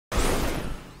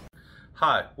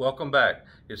Hi, welcome back.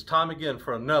 It's time again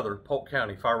for another Polk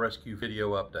County Fire Rescue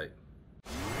video update.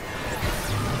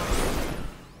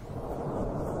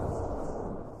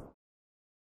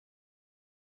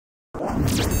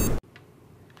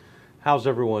 How's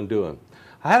everyone doing?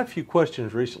 I had a few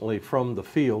questions recently from the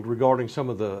field regarding some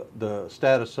of the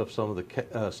status of some of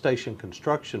the station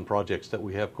construction projects that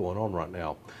we have going on right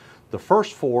now. The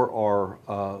first four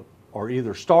are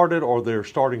either started or they're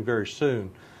starting very soon.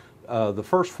 The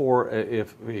first four,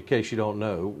 in case you don't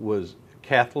know, was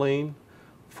Kathleen,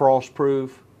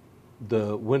 Frostproof,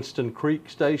 the Winston Creek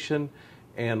Station,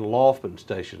 and Laughlin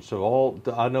Station. So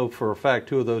I know for a fact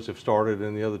two of those have started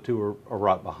and the other two are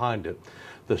right behind it.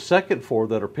 The second four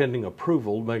that are pending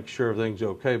approval, make sure everything's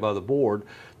okay by the board.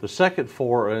 The second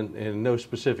four, in no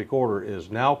specific order, is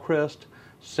Nowcrest,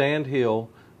 Sand Hill,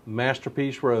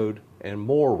 Masterpiece Road, and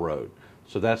Moore Road.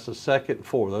 So that's the second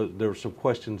four. There were some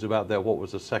questions about that. What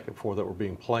was the second four that were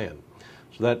being planned?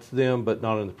 So that's them, but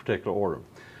not in the particular order.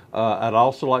 I'd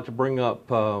also like to bring up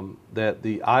that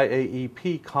the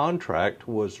IAEP contract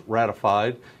was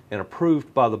ratified and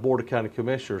approved by the Board of County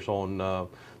Commissioners on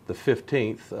the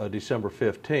 15th, December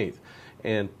 15th.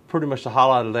 And pretty much the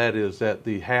highlight of that is that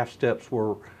the half steps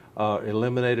were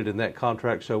eliminated in that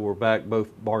contract. So we're back, both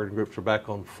bargaining groups are back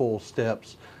on full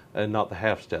steps and not the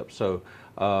half steps. So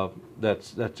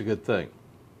that's a good thing.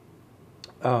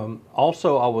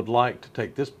 Also, I would like to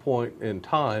take this point in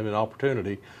time and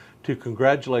opportunity to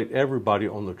congratulate everybody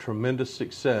on the tremendous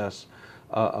success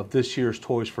of this year's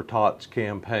Toys for Tots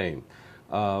campaign.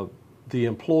 The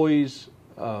employees,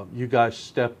 you guys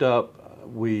stepped up.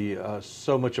 We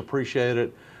so much appreciate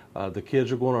it. The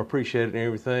kids are going to appreciate it and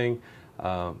everything.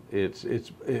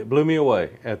 It blew me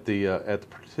away at the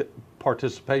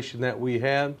participation that we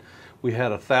had. We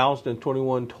had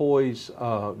 1,021 toys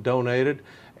donated,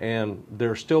 and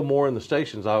there's still more in the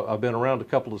stations. I've been around a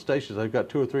couple of stations. I've got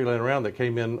 2 or 3 laying around that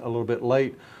came in a little bit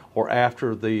late or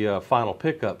after the final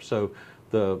pickup. So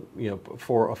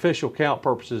for official count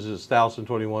purposes, it's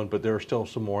 1,021, but there are still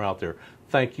some more out there.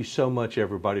 Thank you so much,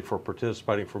 everybody, for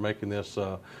participating, for making this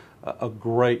a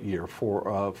great year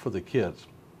for the kids.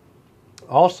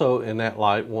 Also, in that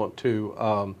light, want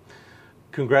to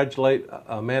congratulate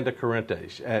Amanda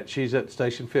Carrente. She's at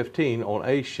Station 15 on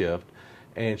A shift,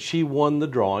 and she won the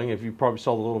drawing. If you probably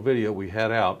saw the little video we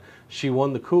had out, she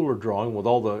won the cooler drawing with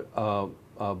all the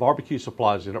barbecue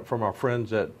supplies in it from our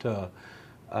friends at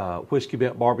Whiskey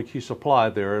Bent Barbecue Supply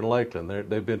there in Lakeland.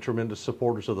 They've been tremendous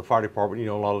supporters of the fire department. You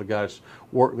know, a lot of the guys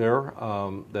work there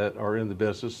that are in the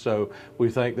business, so we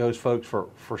thank those folks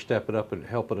for stepping up and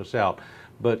helping us out.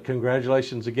 But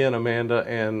congratulations again, Amanda,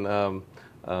 and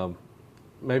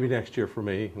maybe next year for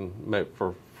me and maybe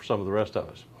for some of the rest of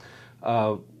us.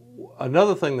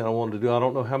 Another thing that I wanted to do, I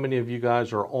don't know how many of you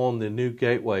guys are on the new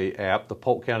Gateway app, the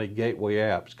Polk County Gateway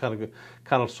app. It's kind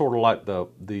of sort of like the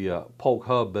Polk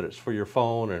Hub, but it's for your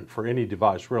phone and for any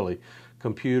device really,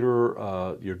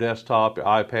 computer, your desktop, your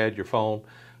iPad, your phone,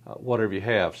 whatever you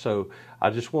have. So I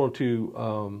just wanted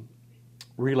to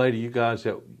relay to you guys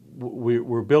that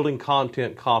we're building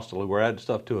content constantly. We're adding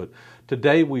stuff to it.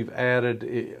 Today we've added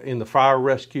in the Fire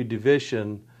Rescue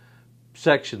Division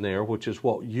section there, which is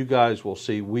what you guys will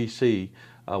see, we see.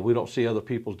 We don't see other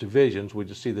people's divisions. We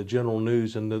just see the general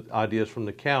news and the ideas from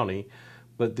the county.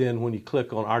 But then when you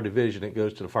click on our division, it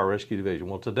goes to the Fire Rescue Division.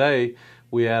 Well, today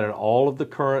we added all of the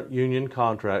current union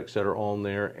contracts that are on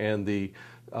there and the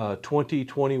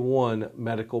 2021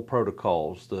 medical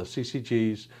protocols, the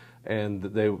CCGs, and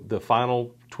the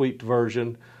final tweaked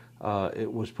version. It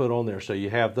was put on there, so you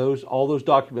have all those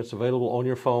documents available on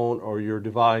your phone or your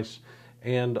device,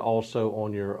 and also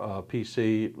on your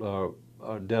PC,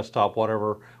 desktop,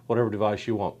 whatever device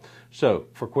you want. So,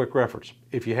 for quick reference,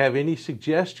 if you have any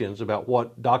suggestions about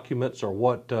what documents or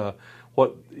what else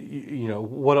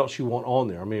you want on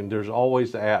there, I mean, there's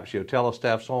always the apps.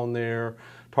 Telestaff's on there,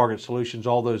 Target Solutions,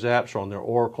 all those apps are on there,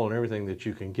 Oracle and everything that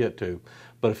you can get to.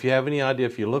 But if you have any idea,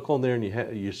 if you look on there and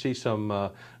you see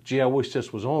some, gee, I wish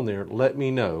this was on there, let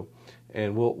me know,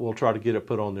 and we'll try to get it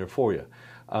put on there for you.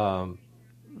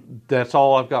 That's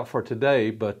all I've got for today,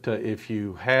 but if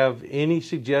you have any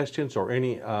suggestions or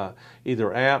any either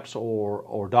apps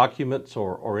or documents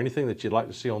or anything that you'd like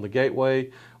to see on the Gateway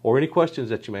or any questions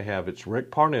that you may have, it's Rick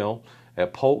Parnell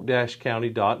at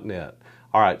polk-county.net.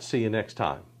 All right, see you next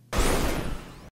time.